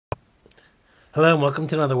Hello and welcome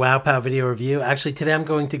to another WowPow video review. Actually, today I'm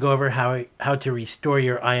going to go over how to restore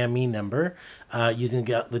your IME number using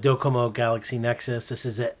the Docomo Galaxy Nexus. This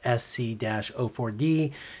is a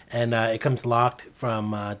SC-04D, and it comes locked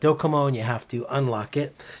from Docomo, and you have to unlock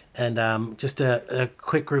it. And just a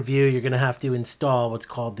quick review: you're going to have to install what's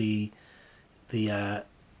called the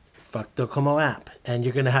Docomo app, and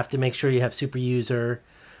you're going to have to make sure you have super user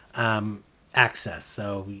access.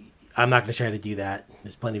 So I'm not going to show you how to do that.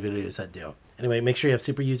 There's plenty of videos that do. Anyway, make sure you have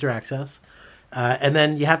super user access. And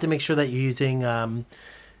then you have to make sure that you're using,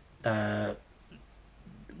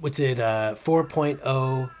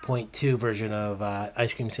 4.0.2 version of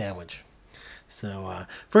Ice Cream Sandwich. So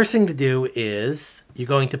first thing to do is you're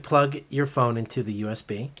going to plug your phone into the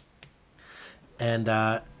USB.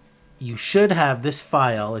 And you should have this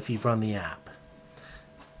file if you've run the app.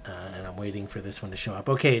 And I'm waiting for this one to show up.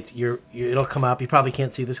 Okay, it'll come up. You probably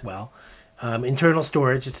can't see this well. Internal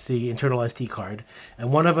storage, it's the internal SD card.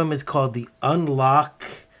 And one of them is called the unlock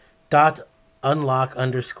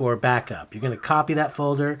underscore backup. You're going to copy that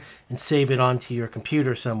folder and save it onto your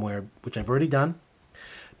computer somewhere, which I've already done.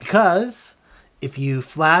 Because if you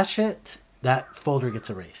flash it, that folder gets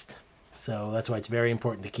erased. So that's why it's very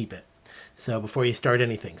important to keep it. So before you start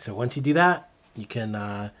anything. So once you do that, you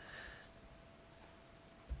can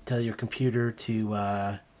tell your computer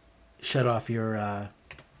to shut off your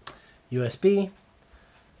USB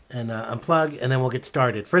and unplug, and then we'll get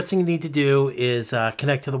started. First thing you need to do is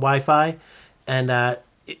connect to the Wi-Fi, and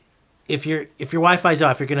if your Wi-Fi is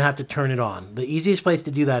off, you're going to have to turn it on. The easiest place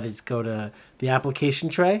to do that is go to the application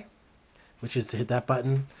tray, which is to hit that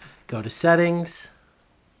button, go to settings,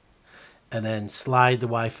 and then slide the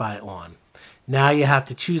Wi-Fi on. Now you have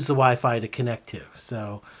to choose the Wi-Fi to connect to.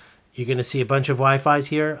 So you're going to see a bunch of Wi-Fis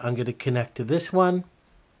here. I'm going to connect to this one.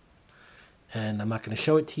 And I'm not going to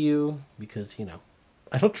show it to you because,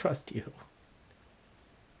 I don't trust you.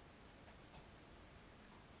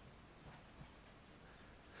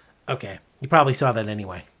 Okay, you probably saw that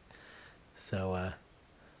anyway. So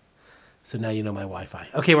now you know my Wi-Fi.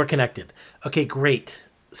 Okay, we're connected. Okay, great.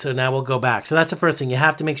 So now we'll go back. So that's the first thing. You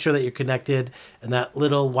have to make sure that you're connected, and that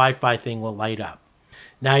little Wi-Fi thing will light up.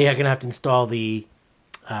 Now you're going to have to install the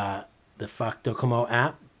Docomo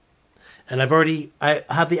app. And I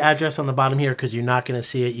have the address on the bottom here because you're not going to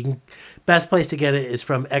see it. Best place to get it is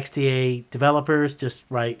from XDA developers. Just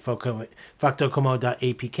write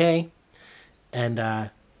fuckdocomo.apk,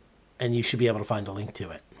 and you should be able to find a link to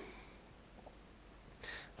it.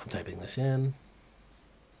 I'm typing this in.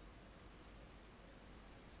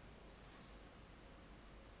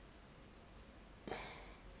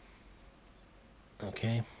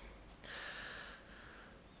 Okay.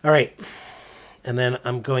 All right. And then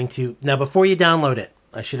I'm going to... Now, before you download it,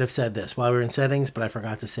 I should have said this while we were in settings, but I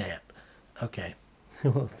forgot to say it. Okay.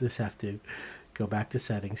 We'll just have to go back to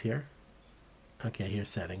settings here. Okay, here's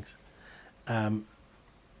settings. In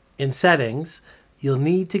settings, you'll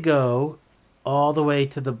need to go all the way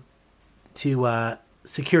to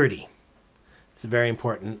security. It's very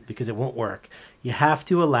important because it won't work. You have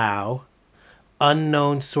to allow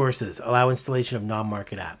unknown sources, allow installation of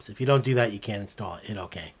non-market apps. If you don't do that, you can't install it. Hit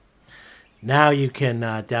OK. Now you can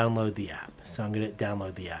download the app. So I'm going to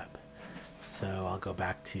download the app. So I'll go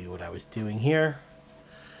back to what I was doing here.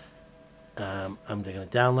 I'm going to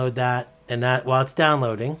download that. And that while it's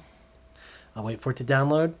downloading, I'll wait for it to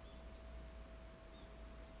download.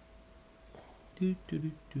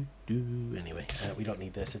 Anyway, we don't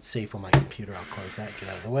need this. It's safe on my computer. I'll close that. Get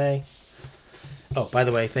out of the way. Oh, by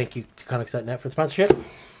the way, thank you to Connex.net for the sponsorship.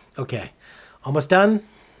 Okay. Almost done.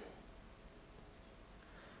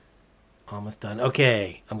 Almost done.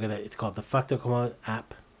 Okay, it's called the Docomo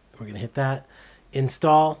app. We're gonna hit that.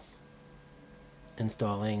 Install.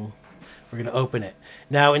 Installing. We're gonna open it.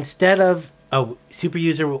 Now, instead of super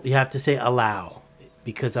user, you have to say allow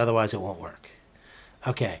because otherwise it won't work.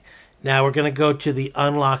 Okay. Now we're gonna go to the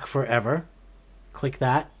unlock forever. Click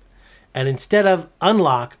that. And instead of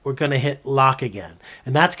unlock, we're gonna hit lock again.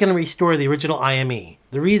 And that's gonna restore the original IME.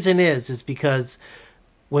 The reason is because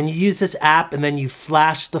when you use this app and then you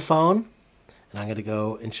flash the phone, and I'm going to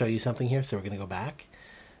go and show you something here. So we're going to go back.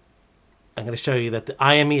 I'm going to show you that the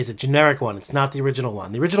IME is a generic one. It's not the original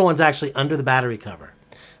one. The original one's actually under the battery cover.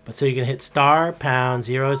 But so you can hit star pound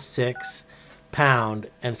 06 pound,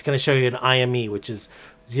 and it's going to show you an IME, which is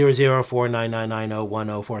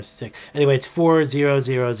 004999010466. Anyway, it's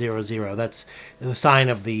 40000. That's the sign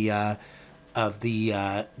of the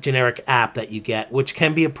generic app that you get, which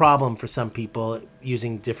can be a problem for some people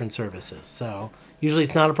using different services. So usually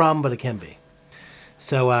it's not a problem, but it can be.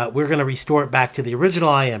 So we're going to restore it back to the original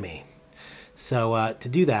IME. So to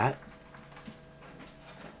do that,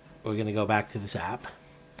 we're going to go back to this app,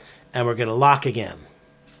 and we're going to lock again.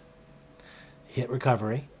 Hit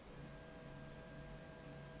recovery.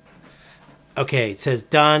 Okay, it says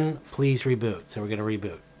done, please reboot. So we're going to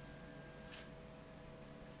reboot.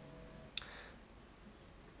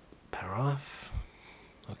 Power off.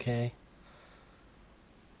 Okay.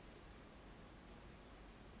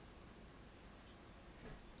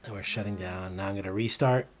 And we're shutting down. Now I'm going to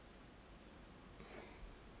restart.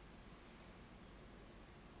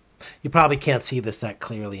 You probably can't see this that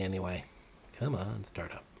clearly anyway. Come on,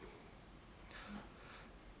 start up.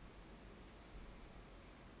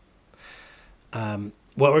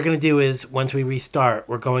 What we're going to do is, once we restart,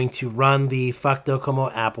 we're going to run the Fuck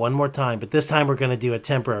Docomo app one more time, but this time we're going to do a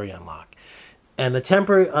temporary unlock. And the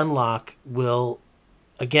temporary unlock will,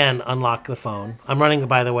 again, unlock the phone. I'm running,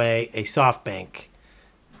 by the way, a SoftBank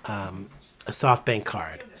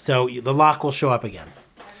card. So the lock will show up again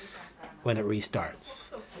when it restarts.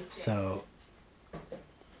 So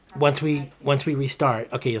once we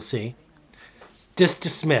restart, okay, you'll see. Just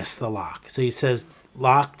dismiss the lock. So it says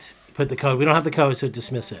locked. Put the code. We don't have the code, so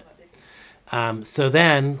dismiss it. So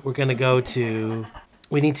then we're going to go to.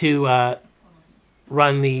 We need to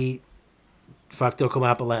run the Fuck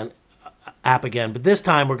Docomo app again, but this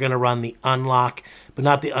time we're going to run the unlock, but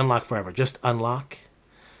not the unlock forever. Just unlock,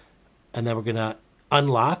 and then we're going to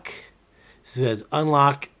unlock. It says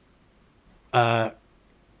unlock.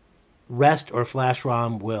 Rest or flash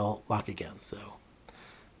ROM will lock again. So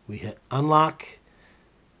we hit unlock.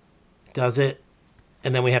 Does it.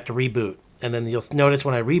 And then we have to reboot. And then you'll notice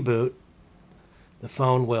when I reboot, the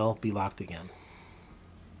phone will be locked again.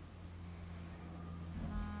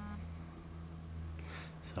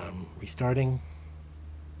 So I'm restarting.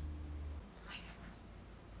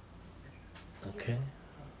 Okay.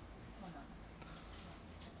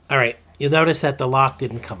 All right. You'll notice that the lock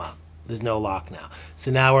didn't come up. There's no lock now. So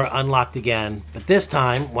now we're unlocked again. But this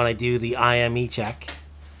time, when I do the IMEI check,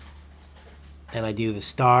 and I do the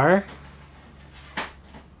star...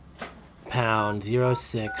 pound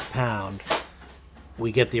 06 pound,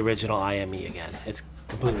 we get the original IME again. It's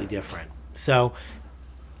completely different. So,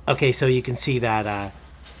 okay, so you can see that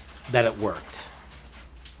that it worked,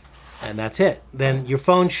 and that's it. Then your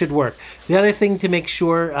phone should work. The other thing to make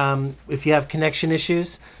sure, if you have connection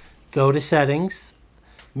issues, go to settings.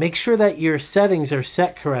 Make sure that your settings are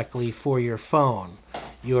set correctly for your phone.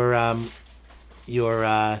 You'll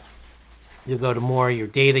go to more, your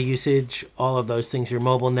data usage, all of those things, your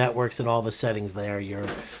mobile networks and all the settings there, your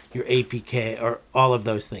APK, or all of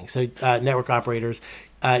those things. So network operators,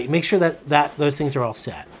 make sure that those things are all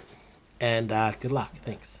set. And good luck.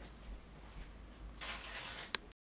 Thanks.